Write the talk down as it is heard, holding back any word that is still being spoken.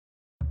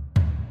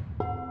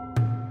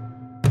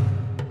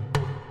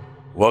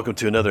Welcome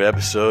to another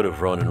episode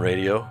of Ronin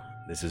Radio.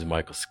 This is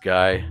Michael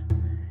Sky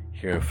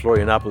here in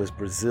Florianopolis,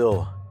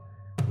 Brazil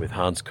with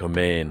Hans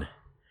Comane.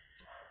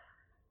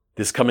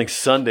 This coming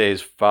Sunday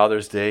is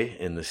Father's Day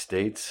in the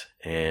States,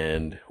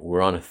 and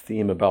we're on a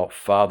theme about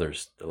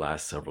fathers the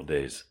last several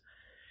days.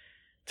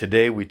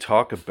 Today we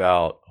talk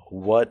about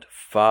what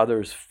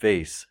fathers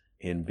face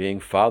in being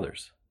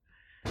fathers.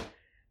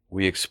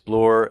 We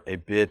explore a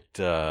bit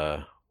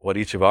what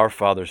each of our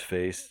fathers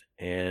face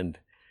and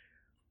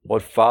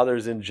what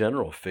fathers in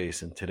general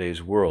face in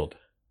today's world.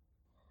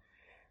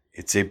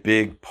 It's a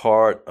big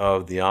part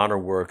of the honor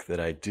work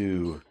that I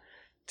do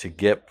to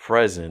get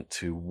present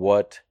to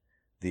what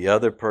the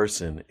other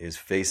person is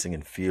facing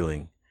and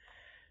feeling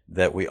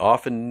that we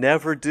often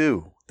never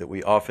do, that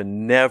we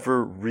often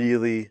never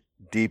really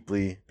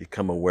deeply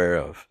become aware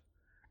of.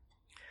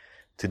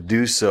 To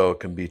do so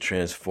can be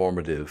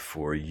transformative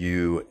for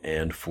you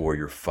and for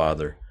your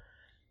father.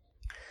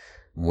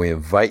 We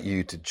invite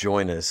you to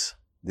join us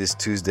this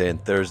Tuesday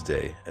and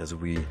Thursday as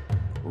we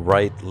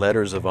write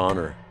letters of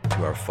honor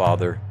to our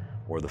father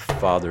or the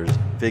father's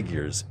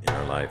figures in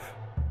our life.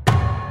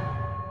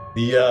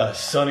 The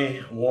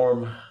sunny,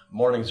 warm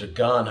mornings are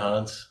gone,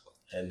 Hans,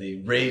 and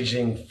the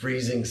raging,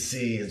 freezing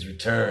sea has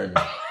returned.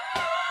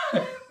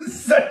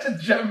 Such a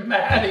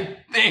dramatic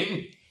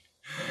thing.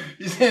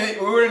 You said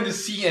we were in the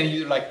sea and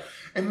you're like,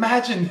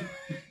 imagine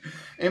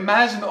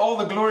all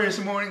the glorious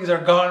mornings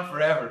are gone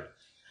forever.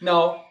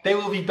 No, they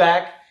will be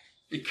back.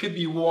 It could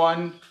be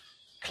one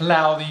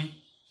cloudy,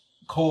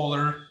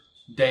 colder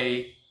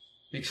day.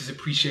 Makes us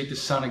appreciate the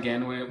sun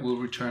again when it will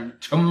return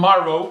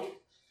tomorrow.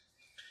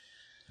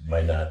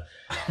 Might not.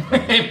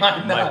 It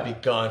might not. Might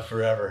be gone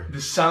forever. The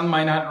sun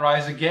might not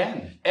rise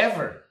again,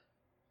 ever.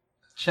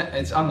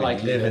 It's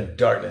unlikely. We live in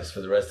darkness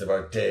for the rest of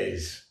our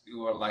days.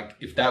 Or like,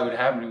 if that would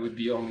happen, it would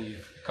be only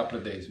a couple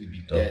of days. We'd be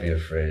dead. Don't be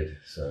afraid,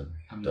 son.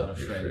 I'm not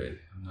afraid.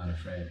 I'm not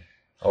afraid.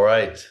 All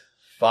right.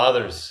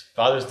 Fathers.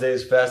 Father's Day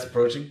is fast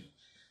approaching.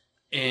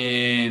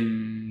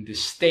 In the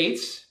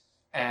States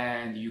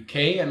and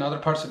UK and other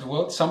parts of the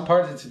world, some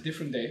parts it's a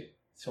different day.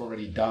 It's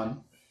already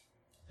done.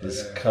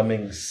 This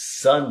coming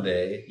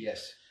Sunday.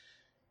 Yes.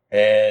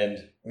 And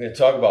we're going to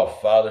talk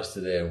about fathers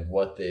today and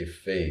what they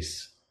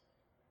face.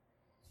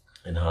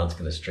 And Hans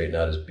going to straighten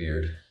out his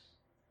beard.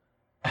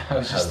 I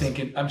was just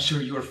thinking, I'm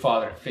sure your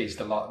father faced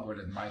a lot more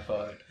than my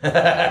father.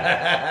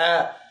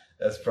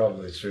 That's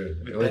probably true.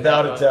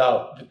 Without a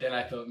doubt. But then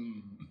I thought,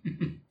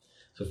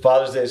 So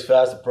Father's Day is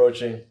fast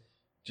approaching.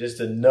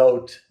 Just a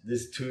note,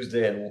 this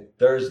Tuesday and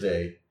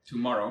Thursday,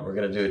 tomorrow, we're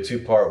going to do a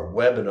 2-part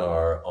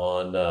webinar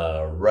on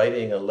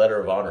writing a letter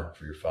of honor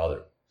for your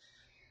father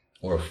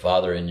or a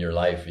father in your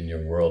life, in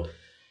your world.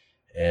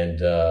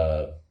 And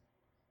I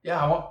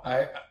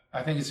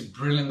think it's a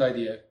brilliant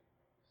idea.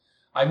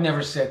 I've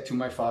never said to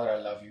my father,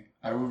 I love you.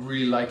 I would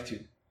really like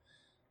to.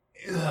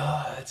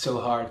 It's so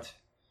hard,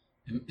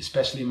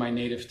 especially in my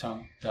native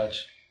tongue,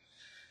 Dutch.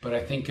 But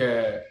I think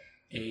a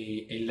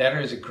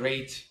letter is a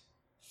great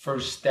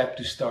first step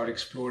to start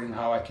exploring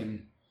how I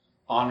can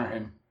honor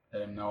him,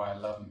 let him know I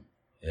love him.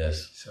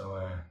 Yes.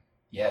 So,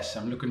 yes,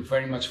 I'm looking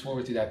very much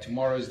forward to that.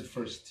 Tomorrow is the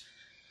first.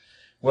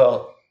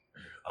 Well,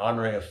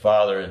 honoring a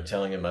father and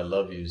telling him I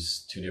love you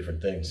is two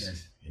different things,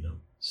 yes. You know.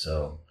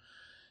 So,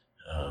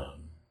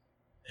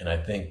 and I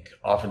think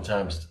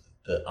oftentimes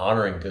the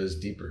honoring goes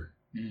deeper.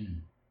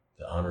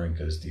 The honoring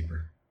goes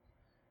deeper.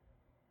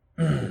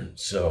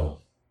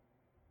 So,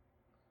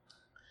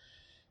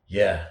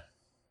 yeah.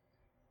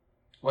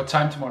 What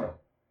time tomorrow?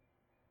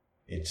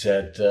 It's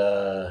at,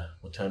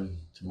 what time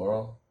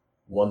tomorrow?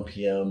 1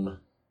 p.m.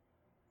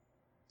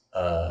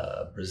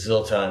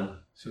 Brazil time.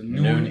 So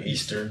noon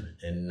Eastern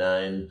and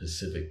 9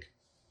 Pacific.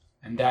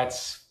 And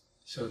that's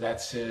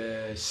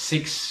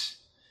 6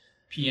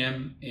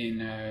 p.m.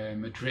 in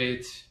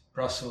Madrid,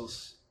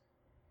 Brussels,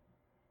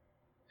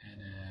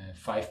 and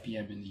 5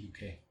 p.m. in the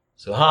UK.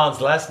 So Hans,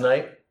 last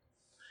night,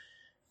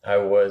 I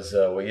was,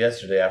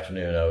 yesterday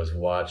afternoon, I was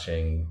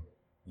watching,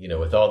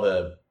 with all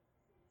the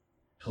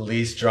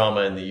police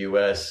drama in the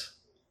U.S.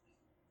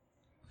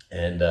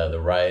 and the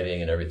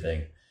rioting and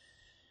everything.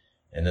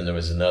 And then there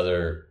was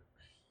another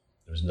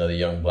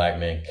young black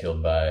man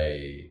killed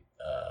by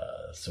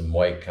some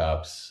white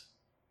cops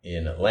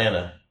in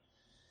Atlanta.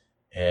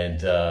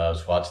 And I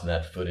was watching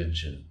that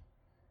footage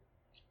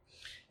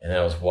and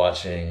I was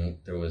watching,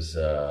 there was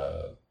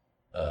a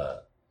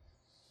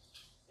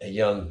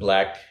young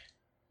black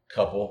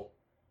couple,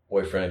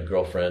 boyfriend,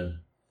 girlfriend.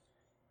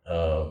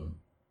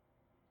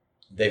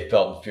 They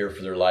felt in fear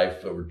for their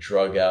life, but were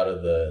drug out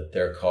of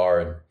their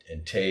car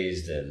and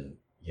tased and,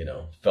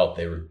 felt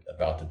they were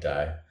about to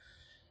die.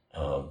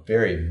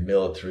 Very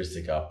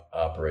militaristic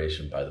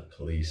operation by the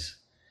police.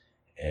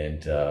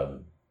 And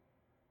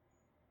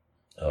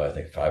I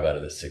think 5 out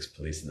of the 6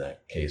 police in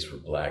that case were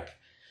black.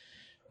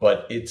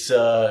 But it's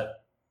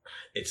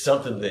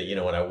something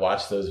that, when I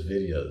watch those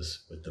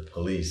videos with the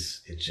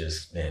police, it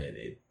just, man,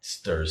 it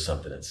stirs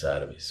something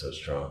inside of me so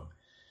strong.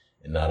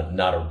 And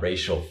not a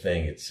racial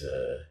thing. It's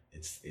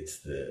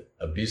the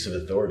abuse of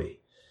authority.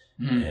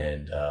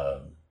 And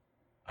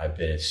I've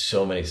been in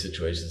so many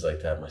situations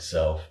like that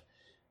myself.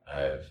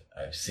 I've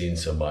seen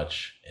so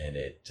much, and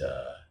it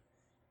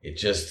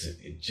just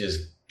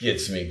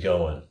gets me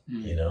going,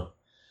 you know.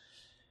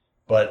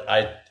 But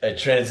I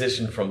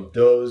transitioned from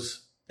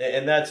those,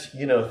 and that's,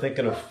 you know,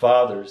 thinking of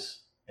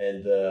fathers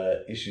and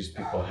the issues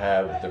people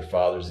have with their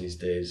fathers these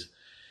days,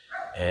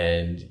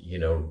 and, you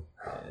know,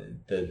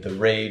 the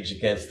rage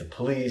against the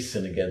police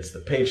and against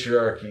the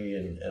patriarchy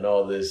and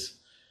all this.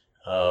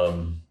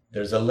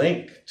 There's a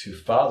link to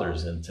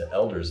fathers and to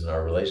elders in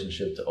our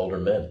relationship to older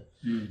men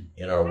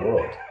in our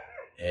world.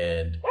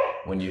 And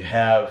when you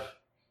have,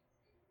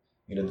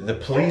 you know, the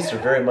police are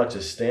very much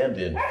a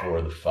stand-in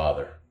for the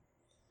father,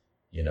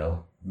 you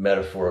know,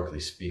 metaphorically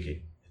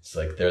speaking. It's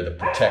like they're the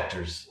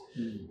protectors,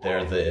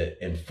 they're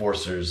the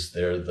enforcers,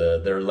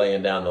 they're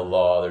laying down the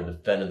law, they're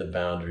defending the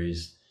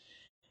boundaries.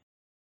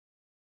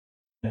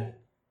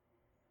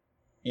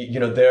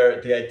 You know,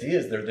 the idea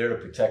is they're there to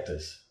protect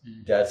us.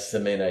 That's the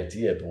main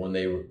idea. But when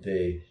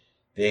they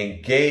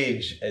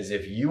engage as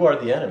if you are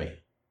the enemy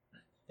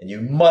and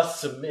you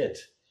must submit,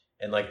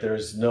 and like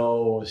there's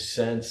no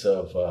sense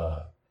of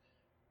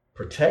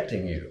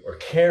protecting you or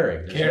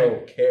caring. There's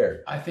no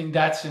care. I think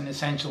that's an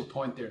essential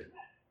point there.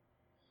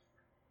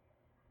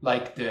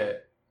 Like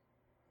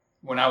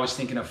when I was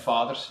thinking of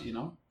fathers, you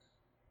know,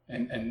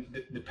 and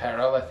the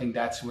parallel, I think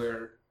that's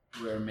where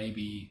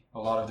maybe a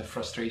lot of the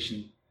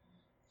frustration,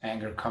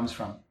 anger comes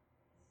from.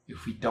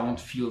 If we don't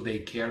feel they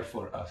care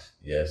for us.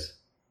 Yes.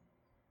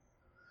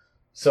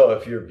 So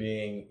if you're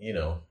being, you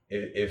know,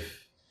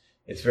 if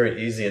it's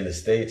very easy in the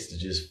States to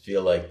just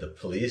feel like the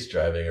police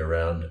driving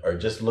around are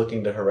just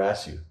looking to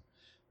harass you.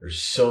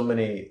 There's so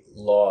many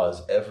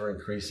laws, ever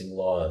increasing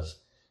laws.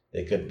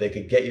 They could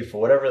get you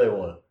for whatever they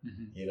want.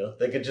 You know,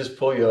 they could just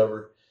pull you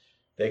over.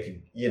 They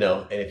could, you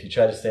know, and if you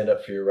try to stand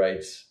up for your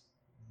rights,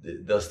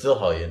 they'll still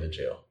haul you into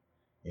jail.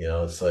 You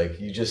know, it's like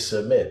you just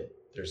submit.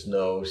 There's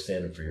no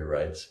standing for your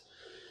rights.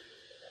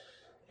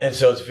 And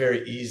so it's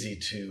very easy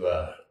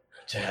to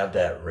have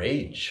that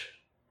rage,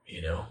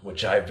 you know,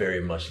 which I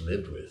very much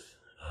lived with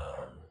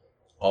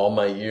all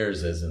my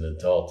years as an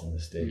adult in the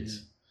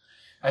States.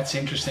 That's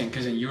interesting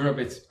because in Europe,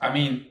 I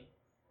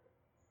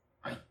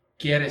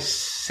get a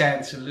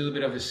little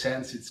bit of a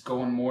sense it's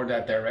going more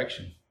that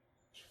direction.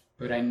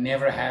 But I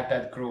never had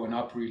that growing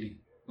up really,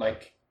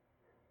 like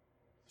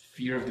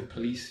fear of the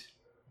police.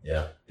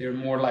 Yeah. They're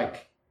more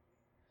like,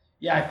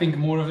 I think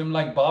more of them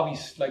like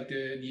Bobbies, like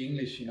the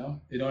English, you know,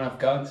 they don't have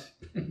guns.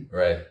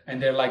 Right. And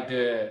they're like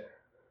they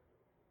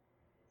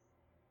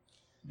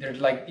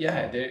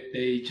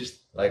just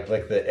like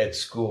at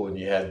school when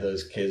you had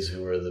those kids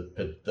who were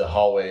the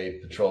hallway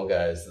patrol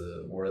guys,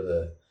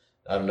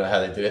 I don't know how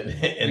they do it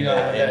in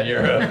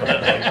Europe,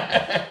 but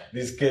like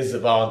these kids that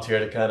volunteer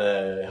to kind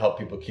of help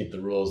people keep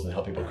the rules and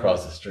help people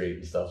cross the street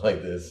and stuff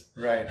like this.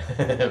 Right.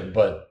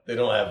 But they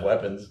don't have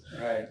weapons.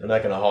 Right. They're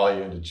not going to haul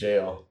you into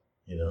jail.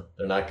 You know,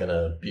 they're not going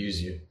to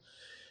abuse you.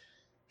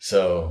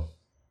 So,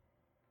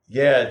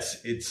 yeah,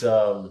 it's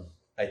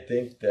I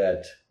think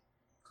that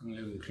come a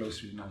little bit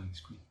closer to the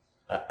screen.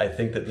 I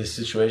think that this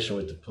situation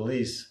with the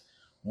police,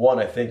 one,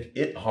 I think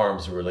it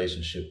harms the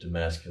relationship to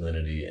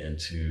masculinity and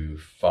to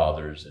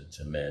fathers and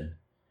to men.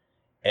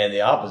 And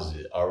the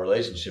opposite, our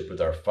relationship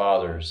with our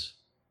fathers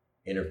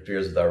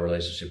interferes with our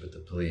relationship with the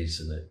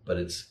police.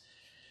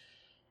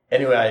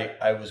 Anyway,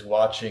 I was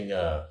watching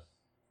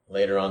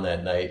later on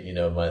that night, you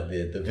know,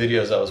 the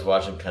videos I was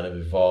watching kind of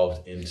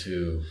evolved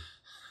into.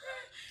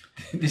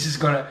 This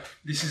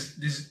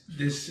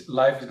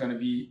life is gonna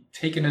be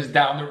taking us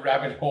down the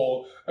rabbit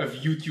hole of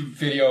YouTube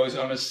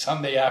videos on a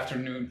Sunday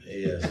afternoon.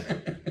 Yes.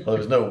 Well, there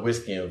was no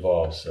whiskey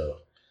involved, so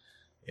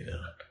you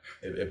know,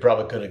 it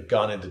probably could have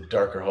gone into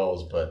darker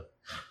holes. But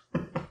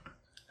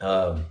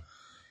I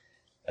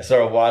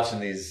started watching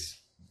these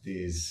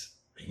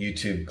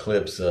YouTube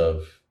clips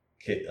of,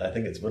 I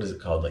think what is it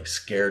called, like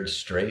Scared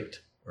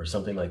Straight or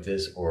something like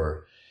this,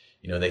 or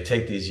you know, they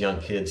take these young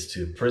kids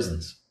to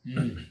prisons.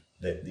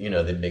 That, you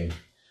know, they've been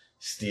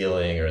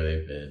stealing or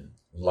they've been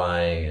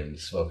lying and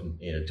smoking,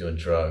 you know, doing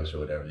drugs or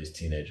whatever, these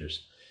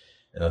teenagers.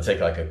 And they'll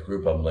take like a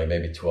group of them, like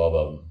maybe 12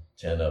 of them,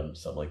 10 of them,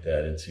 something like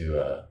that, into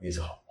these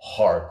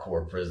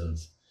hardcore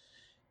prisons.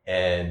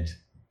 And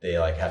they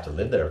like have to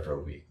live there for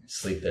a week,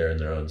 sleep there in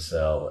their own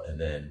cell.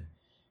 And then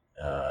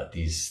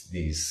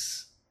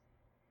these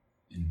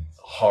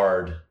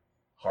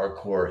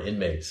hardcore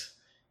inmates,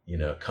 you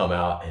know, come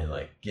out and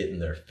like get in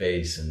their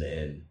face and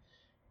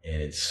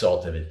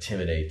insult them,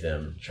 intimidate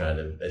them, trying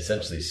to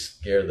essentially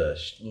scare the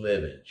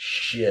living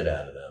shit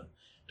out of them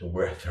to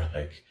where they're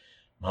like,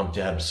 Mom,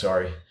 Dad, I'm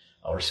sorry.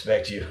 I'll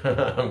respect you.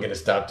 I'm going to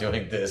stop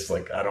doing this.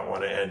 Like, I don't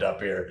want to end up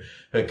here.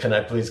 Can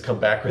I please come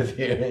back with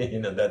you? You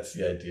know, that's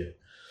the idea.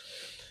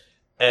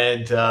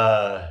 And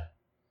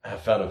I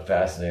found it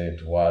fascinating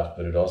to watch,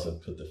 but it also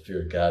put the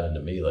fear of God into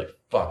me. Like,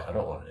 fuck, I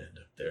don't want to end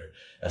up there.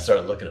 I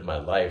started looking at my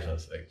life. I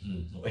was like,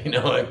 you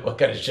know, like what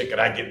kind of shit could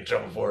I get in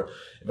trouble for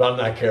if I'm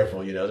not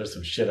careful? You know, there's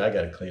some shit I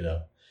got to clean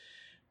up.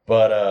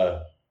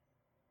 But,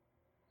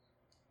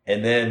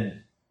 and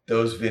then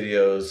those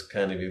videos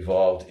kind of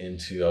evolved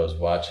into, I was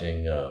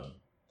watching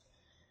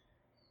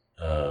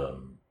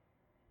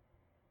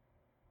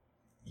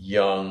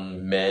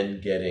young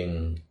men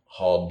getting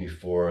hauled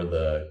before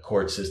the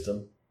court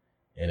system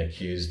and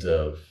accused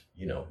of,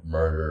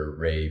 murder,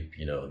 rape,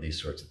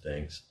 these sorts of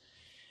things.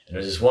 And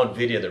there's this one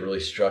video that really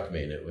struck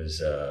me, and it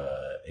was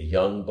a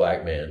young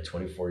black man,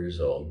 24 years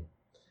old,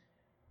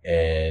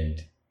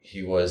 and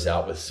he was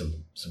out with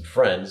some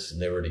friends,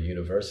 and they were at a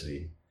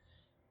university,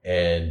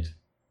 and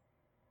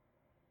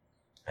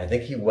I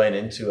think he went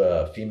into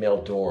a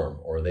female dorm,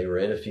 or they were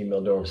in a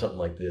female dorm, something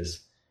like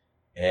this,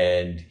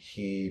 and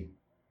he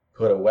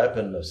put a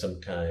weapon of some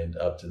kind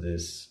up to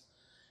this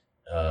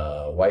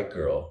white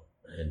girl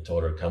and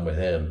told her to come with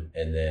him,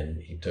 and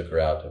then he took her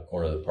out to the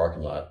corner of the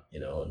parking lot,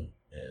 and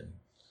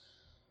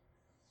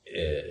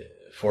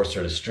forced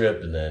her to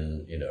strip, and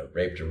then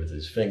raped her with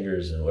his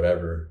fingers and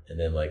whatever, and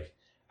then like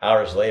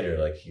hours later,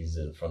 like he's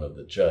in front of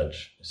the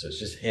judge, so it's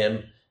just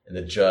him and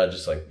the judge.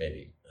 It's like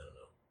maybe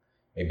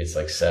it's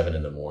like 7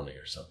 a.m.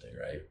 or something,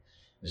 right?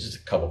 There's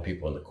just a couple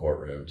people in the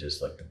courtroom,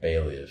 just like the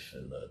bailiff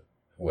and the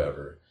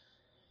whoever,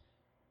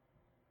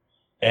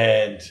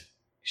 and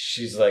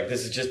she's like,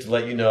 "This is just to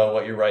let you know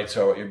what your rights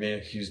are, what you're being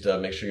accused of.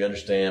 Make sure you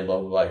understand. Blah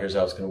blah blah. Here's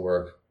how it's going to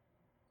work."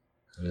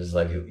 And it's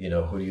like, who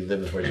do you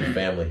live with? Where's your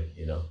family?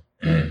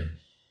 And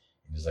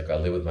he's like, "I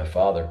live with my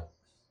father."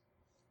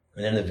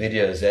 And then the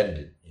video is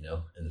edited,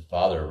 and the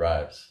father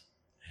arrives,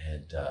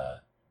 and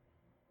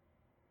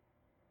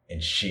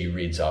she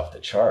reads off the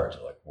charge,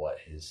 like what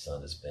his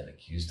son has been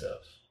accused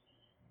of,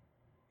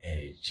 and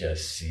you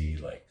just see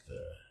like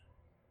the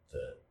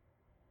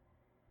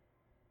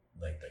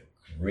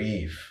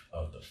grief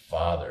of the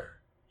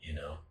father,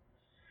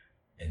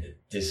 and the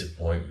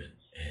disappointment.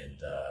 And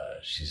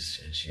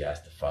she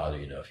asked the father,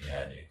 if he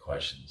had any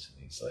questions,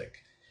 and he's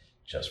like,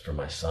 "Just for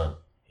my son,"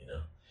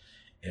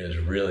 And it was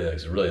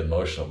a really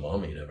emotional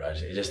moment, But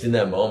just in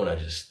that moment, I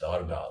just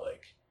thought about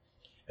like,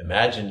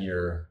 imagine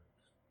you're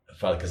a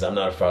father, because I'm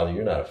not a father,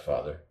 you're not a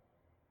father.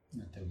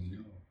 Not that we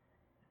know.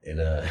 In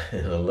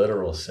a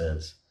literal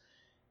sense.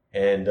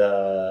 And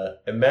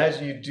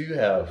imagine you do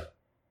have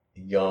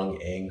a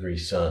young, angry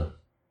son,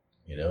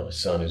 a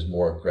son who's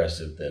more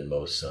aggressive than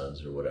most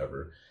sons or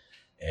whatever.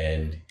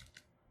 And,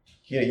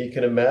 you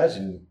can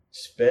imagine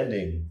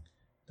spending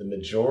the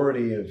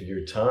majority of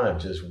your time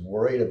just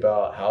worried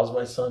about, how's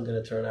my son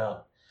going to turn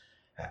out?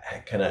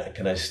 Can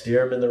I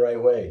steer him in the right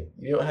way?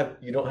 You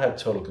don't have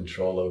total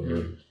control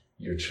over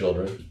your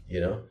children,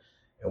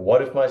 And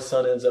what if my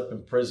son ends up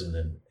in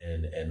prison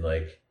and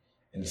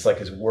it's like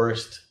his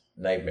worst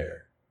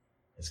nightmare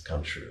has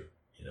come true,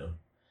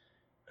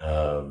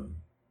 And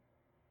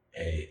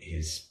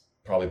he's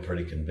probably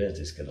pretty convinced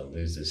he's going to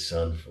lose his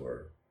son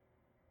for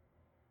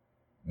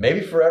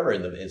maybe forever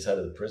inside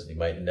of the prison. He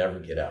might never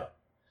get out.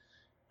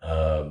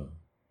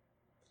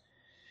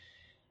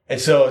 And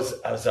so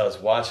as I was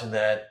watching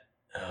that,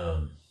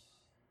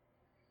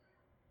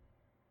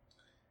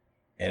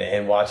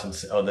 and watching,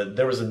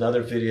 there was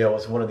another video. It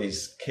was one of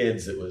these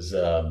kids that was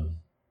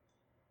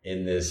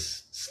in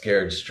this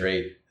Scared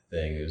Straight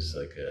thing. It was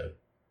like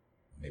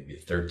maybe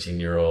a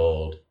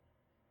 13-year-old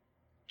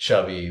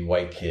chubby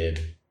white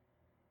kid,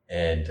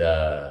 and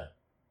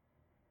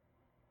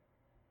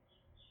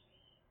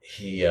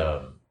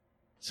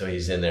so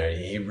he's in there, and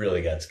he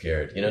really got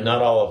scared.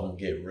 Not all of them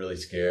get really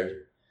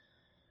scared,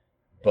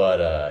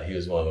 but he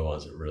was one of the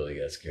ones that really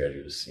got scared.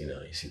 He was,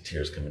 you see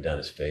tears coming down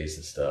his face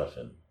and stuff,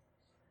 and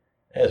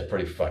it was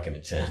pretty fucking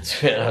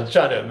intense, man. I was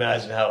trying to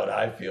imagine how would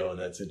I feel in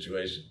that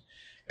situation,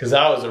 because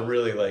I was a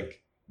really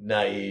like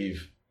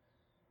naive,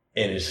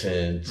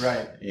 innocent,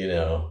 right,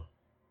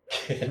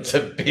 kid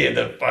to be in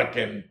the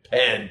fucking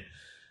pen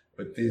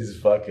with these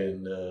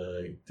fucking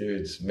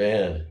dudes,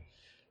 man.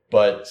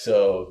 But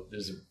so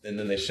and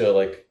then they show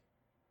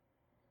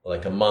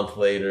like a month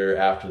later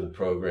after the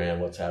program,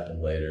 what's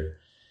happened later.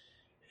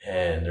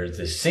 And there's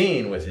this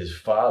scene with his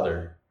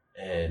father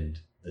and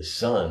the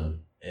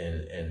son,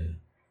 and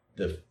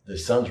the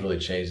son's really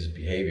changed his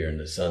behavior, and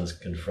the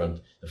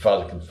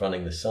father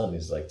confronting the son.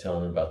 He's like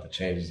telling him about the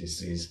changes he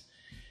sees.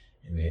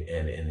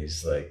 And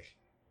he's like,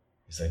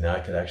 now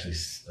I could actually,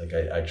 like,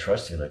 I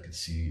trust you, and I could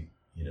see,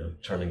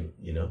 turning,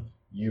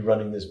 you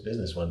running this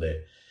business one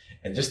day.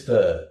 And just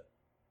the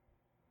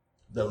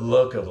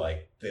look of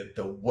like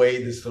the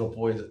way this little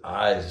boy's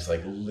eyes just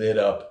like lit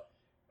up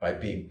by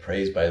being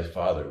praised by his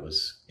father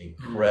was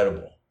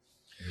incredible.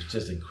 It was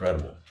just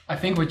incredible. I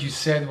think what you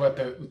said,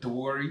 with the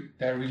worry,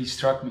 that really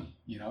struck me,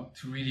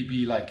 to really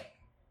be like,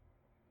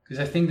 because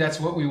I think that's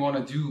what we want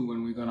to do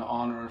when we're going to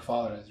honor our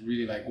father, is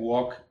really like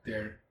walk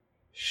their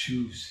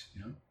shoes,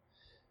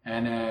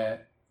 And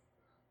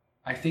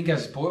I think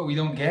as boy, we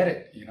don't get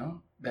it,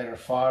 that our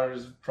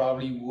fathers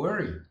probably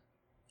worried.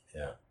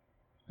 Yeah.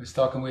 I was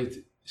talking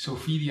with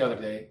Sophie the other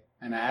day,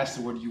 and I asked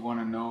her, what do you want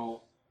to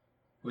know,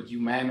 what you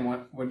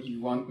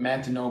want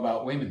men to know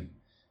about women?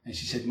 And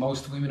she said,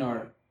 most women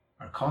are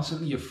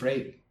constantly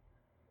afraid.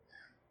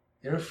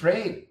 They're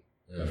afraid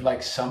of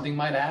like something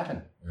might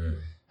happen.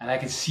 And I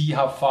can see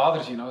how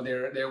fathers,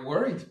 they're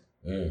worried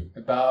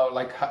about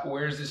like,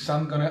 where's the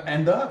son going to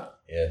end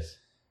up? Yes.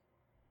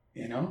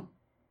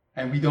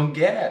 And we don't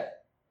get it.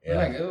 Yeah.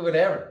 We're like, oh,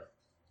 whatever.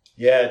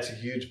 Yeah, it's a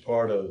huge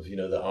part of,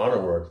 the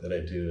honor work that I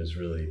do is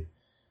really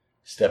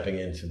stepping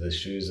into the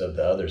shoes of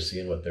the other,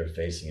 seeing what they're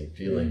facing and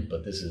feeling.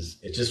 But it's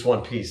just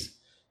one piece.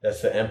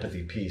 That's the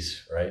empathy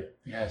piece, right?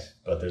 Yes.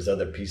 But there's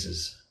other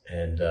pieces.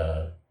 And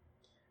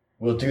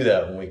we'll do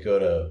that when we go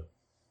to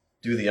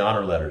do the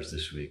honor letters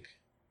this week.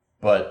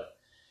 But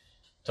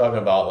talking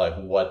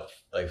about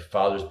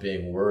fathers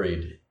being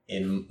worried,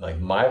 in like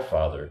my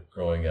father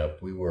growing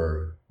up, we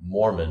were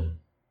Mormon,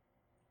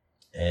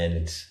 and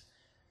it's,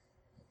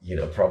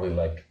 probably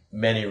like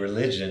many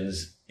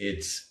religions,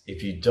 it's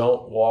if you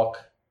don't walk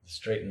the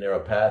straight and narrow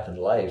path in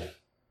life,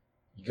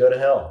 you go to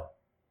hell,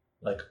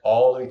 like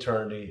all of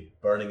eternity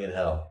burning in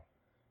hell.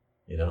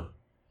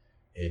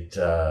 It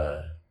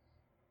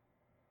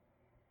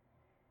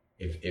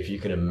if you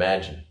can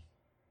imagine,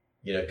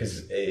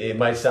 because it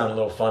might sound a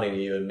little funny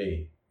to you and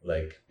me,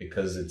 like,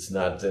 because it's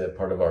not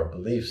part of our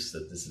beliefs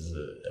that this is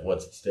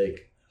what's at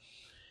stake.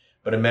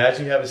 But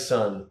imagine you have a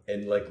son,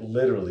 and like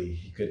literally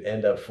he could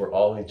end up for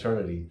all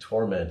eternity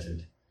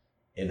tormented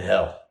in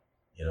hell,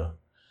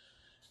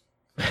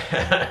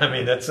 I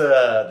mean, that's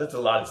a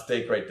lot at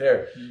stake right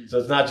there. So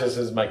it's not just,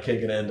 is my kid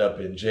going to end up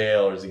in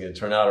jail, or is he going to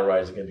turn out all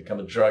right? Is he going to become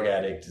a drug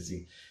addict? Is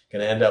he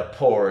going to end up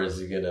poor? Is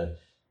he going to,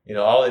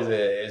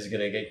 is he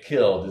going to get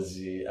killed?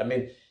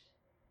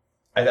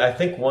 I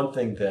think one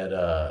thing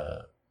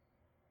that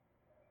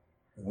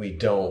we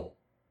don't,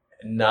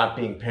 not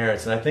being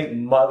parents, and I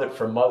think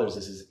for mothers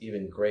this is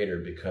even greater,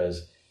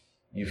 because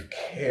you've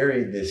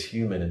carried this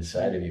human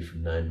inside of you for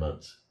 9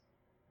 months.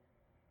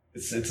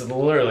 It's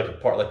literally like a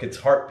part, like its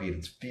heartbeat,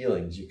 its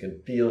feelings. You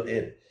can feel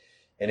it,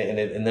 and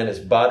then its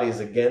body is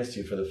against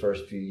you for the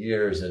first few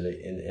years,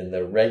 and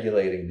they're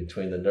regulating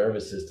between the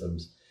nervous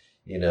systems,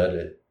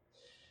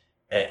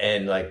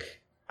 and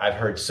like I've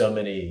heard so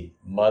many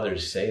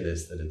mothers say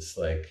this, that it's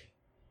like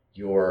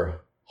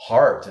your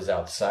heart is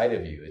outside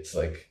of you. It's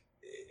like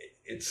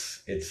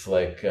there's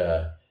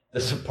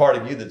a part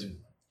of you that's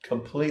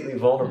completely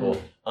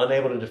vulnerable,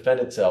 unable to defend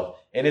itself,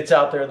 and it's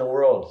out there in the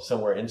world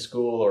somewhere, in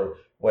school or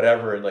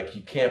whatever, and like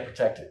you can't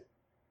protect it,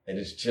 and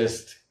it's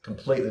just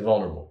completely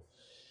vulnerable.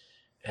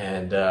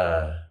 And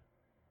I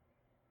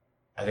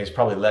think it's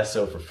probably less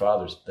so for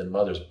fathers than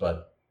mothers,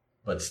 but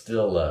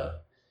still,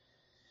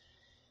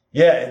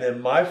 yeah. And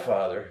then my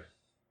father,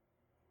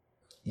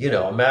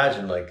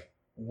 imagine, like,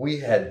 we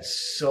had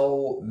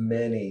so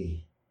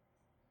many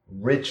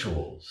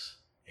rituals,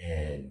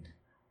 and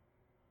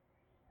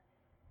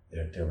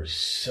there were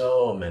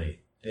so many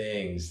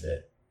things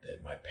that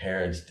my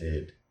parents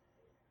did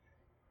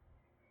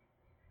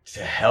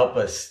to help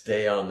us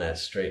stay on that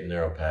straight and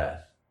narrow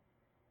path.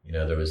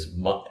 There was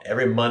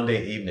every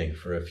Monday evening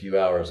for a few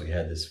hours,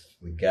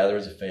 we'd gather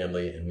as a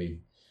family, and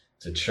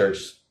it's a church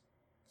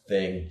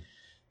thing.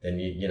 Then,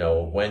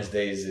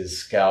 Wednesdays is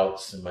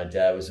scouts, and my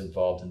dad was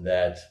involved in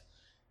that.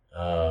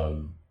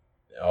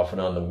 Often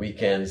on the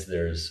weekends,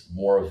 there's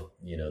more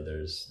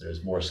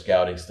there's more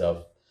scouting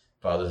stuff,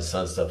 father and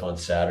son stuff on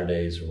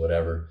Saturdays or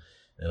whatever.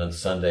 And on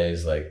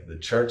Sundays, like, the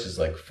church is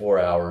like 4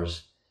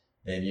 hours,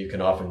 and you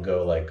can often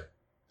go, like,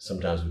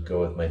 sometimes we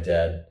go with my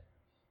dad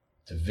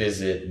to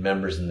visit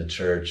members in the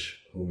church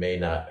who may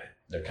not,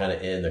 they're kind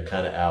of in, they're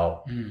kind of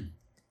out.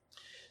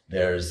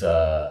 There's,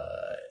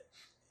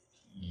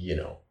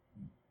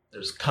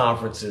 there's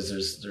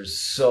conferences, there's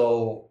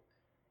so,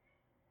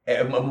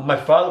 and my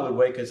father would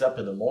wake us up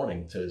in the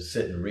morning to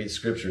sit and read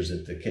scriptures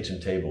at the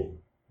kitchen table,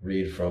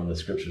 read from the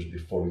scriptures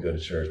before we go to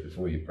church,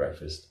 before we eat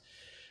breakfast.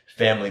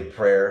 Family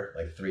prayer,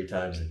 like 3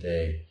 times a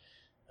day.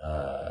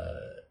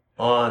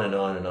 On and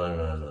on and on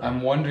and on and on.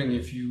 I'm wondering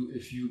if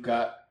you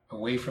got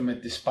away from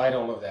it despite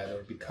all of that,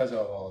 or because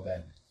of all of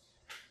that.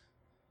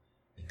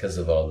 Because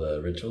of all the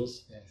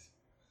rituals? Yes.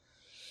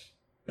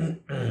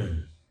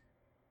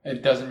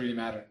 It doesn't really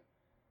matter.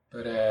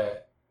 But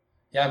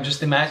yeah, I'm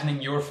just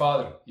imagining your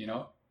father,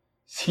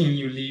 seeing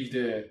you leave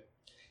the...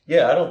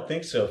 Yeah, I don't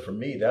think so. For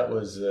me, that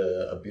was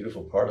a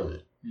beautiful part of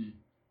it.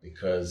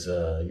 Because,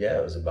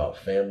 it was about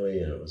family,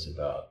 and it was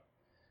about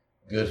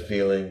good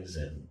feelings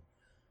and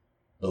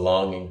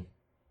belonging.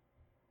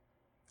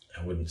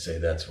 I wouldn't say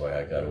that's why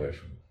I got away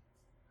from it.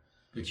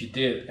 But you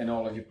did, and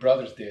all of your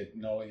brothers did,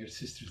 and all of your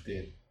sisters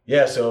did.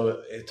 Yeah,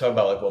 so talk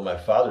about like what my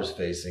father's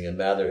facing, and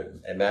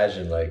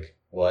imagine like,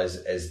 well,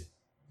 as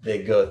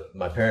they go,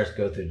 my parents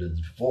go through the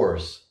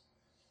divorce,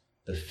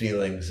 the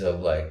feelings of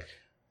like,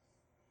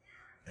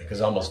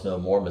 because almost no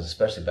Mormons,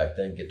 especially back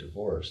then, get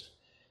divorced.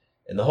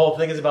 And the whole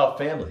thing is about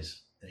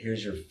families. And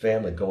here's your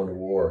family going to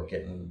war,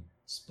 getting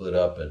split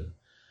up, and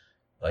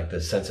like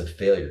the sense of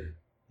failure,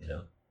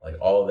 like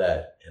all of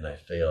that. And I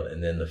failed.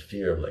 And then the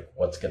fear of like,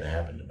 what's going to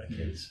happen to my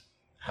kids?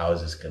 How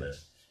is this going to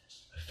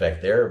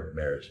affect their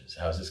marriages?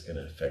 How is this going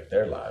to affect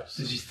their lives?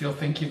 Does he still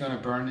think you're going to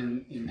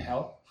burn in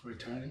hell for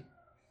eternity?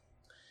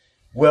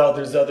 Well,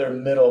 there's other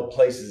middle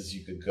places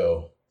you could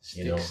go,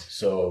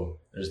 so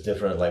there's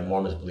different, like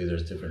Mormons believe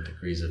there's different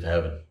degrees of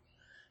heaven.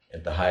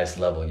 At the highest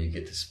level, you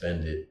get to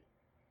spend it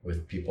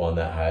with people on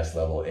that highest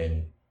level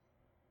in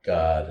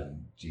God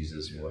and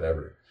Jesus or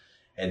whatever.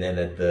 and then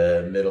at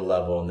the middle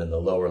level, and then the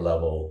lower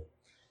level,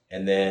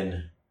 and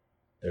then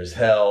there's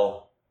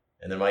hell,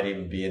 and there might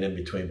even be an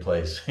in-between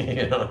place.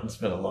 It's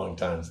been a long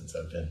time since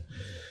I've been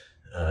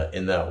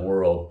in that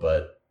world,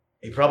 but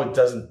he probably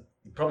doesn't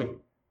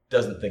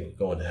think we're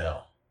going to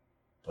hell,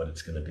 but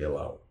it's going to be a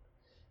lot.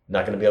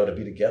 Not going to be able to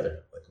be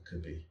together like we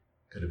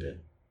could have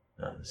been,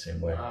 not in the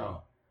same way.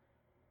 Wow.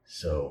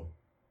 So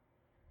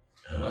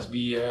it must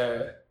be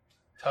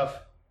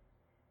tough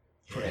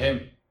for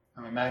him.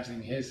 I'm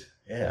imagining his.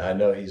 Yeah, I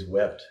know he's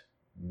wept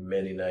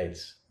many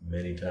nights,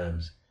 many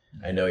times.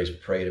 I know he's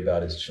prayed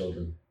about his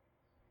children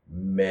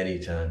many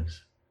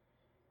times.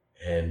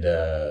 And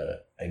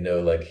I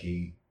know like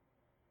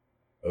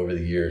over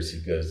the years, he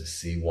goes to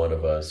see one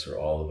of us or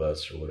all of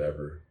us or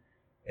whatever.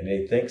 And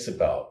he thinks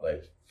about,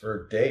 like,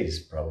 for days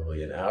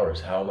probably and hours,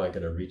 how am I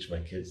going to reach my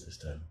kids this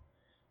time?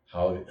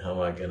 How am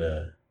I going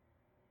to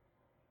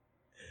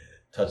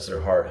touch their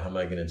heart? How am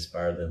I going to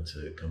inspire them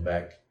to come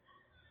back?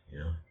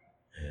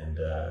 And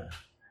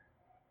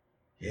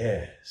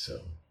so.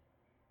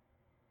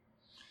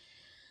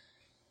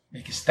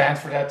 Make a stand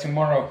for that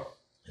tomorrow.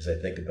 As I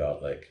think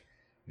about, like,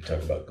 we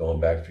talk about going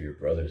back for your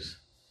brothers.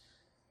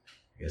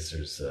 I guess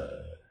there's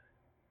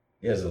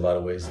a lot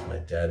of ways that my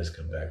dad has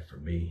come back for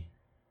me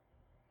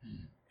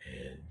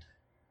and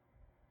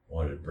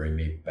wanted to bring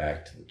me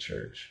back to the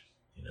church.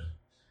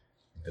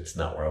 That's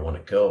not where I want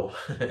to go.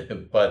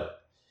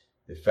 But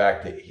the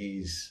fact that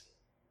he's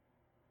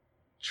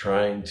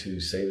trying to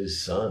save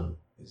his son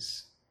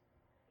is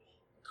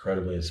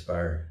incredibly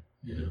inspiring,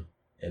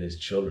 and his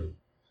children.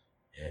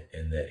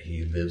 And that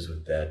he lives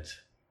with that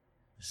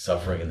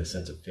suffering and the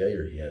sense of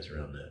failure he has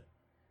around that.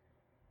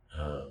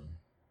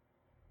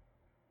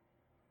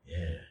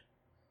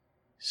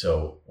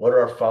 So what are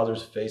our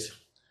fathers facing?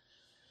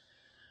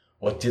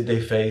 What did they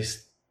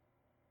face?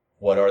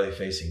 What are they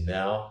facing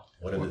now?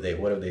 What have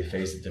they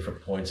faced at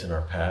different points in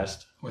our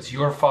past? What's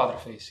your father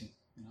facing?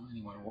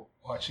 Anyone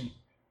watching?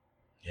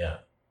 Yeah.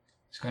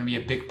 It's going to be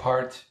a big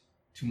part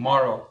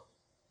tomorrow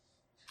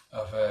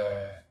of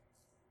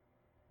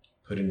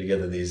putting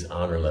together these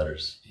honor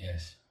letters.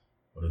 Yes.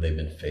 What have they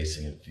been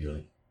facing and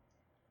feeling?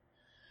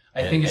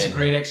 I think it's a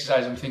great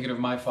exercise. I'm thinking of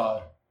my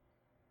father.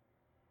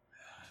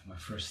 My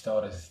first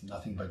thought is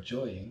nothing but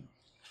joy,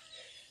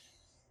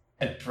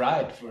 and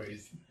pride for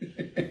his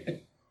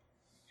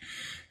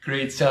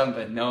great son.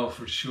 But no,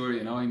 for sure,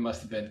 he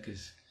must have been,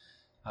 because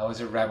I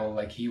was a rebel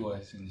like he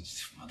was, and it's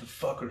just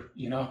motherfucker,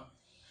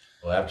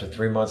 Well, after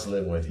 3 months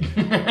living with you,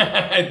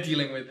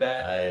 dealing with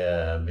that,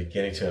 I am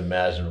beginning to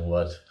imagine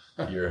what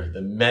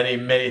the many,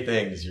 many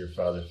things your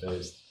father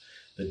faced,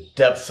 the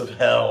depths of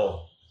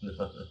hell.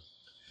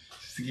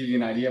 Just to give you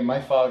an idea,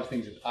 my father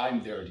thinks that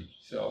I'm dirty.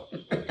 So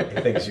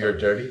he thinks you're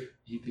dirty?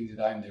 He thinks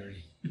that I'm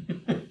dirty.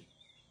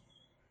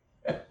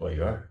 Well,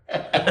 you are.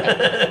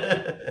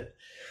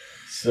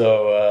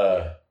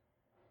 So,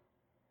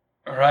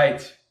 all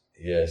right.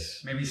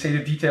 Yes. Maybe say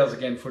the details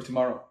again for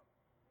tomorrow.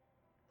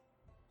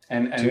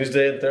 And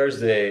Tuesday and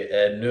Thursday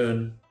at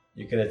noon.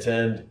 You can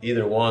attend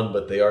either one,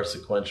 but they are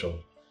sequential.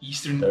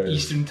 Eastern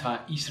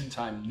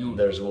time, noon.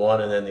 There's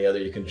one, and then the other.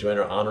 You can join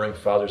our Honoring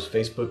Fathers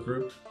Facebook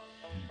group,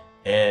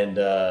 and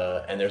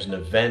there's an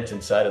event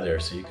inside of there,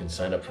 so you can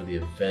sign up for the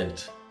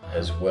event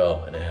as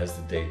well, and it has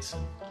the dates.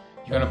 And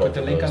you're gonna put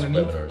the link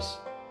underneath. Webinars.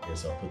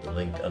 Yes, I'll put the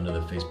link under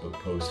the Facebook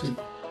post. So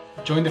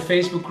join the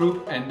Facebook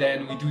group, and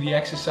then we do the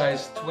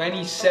exercise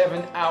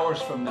 27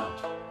 hours from now.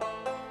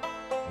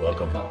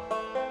 Welcome.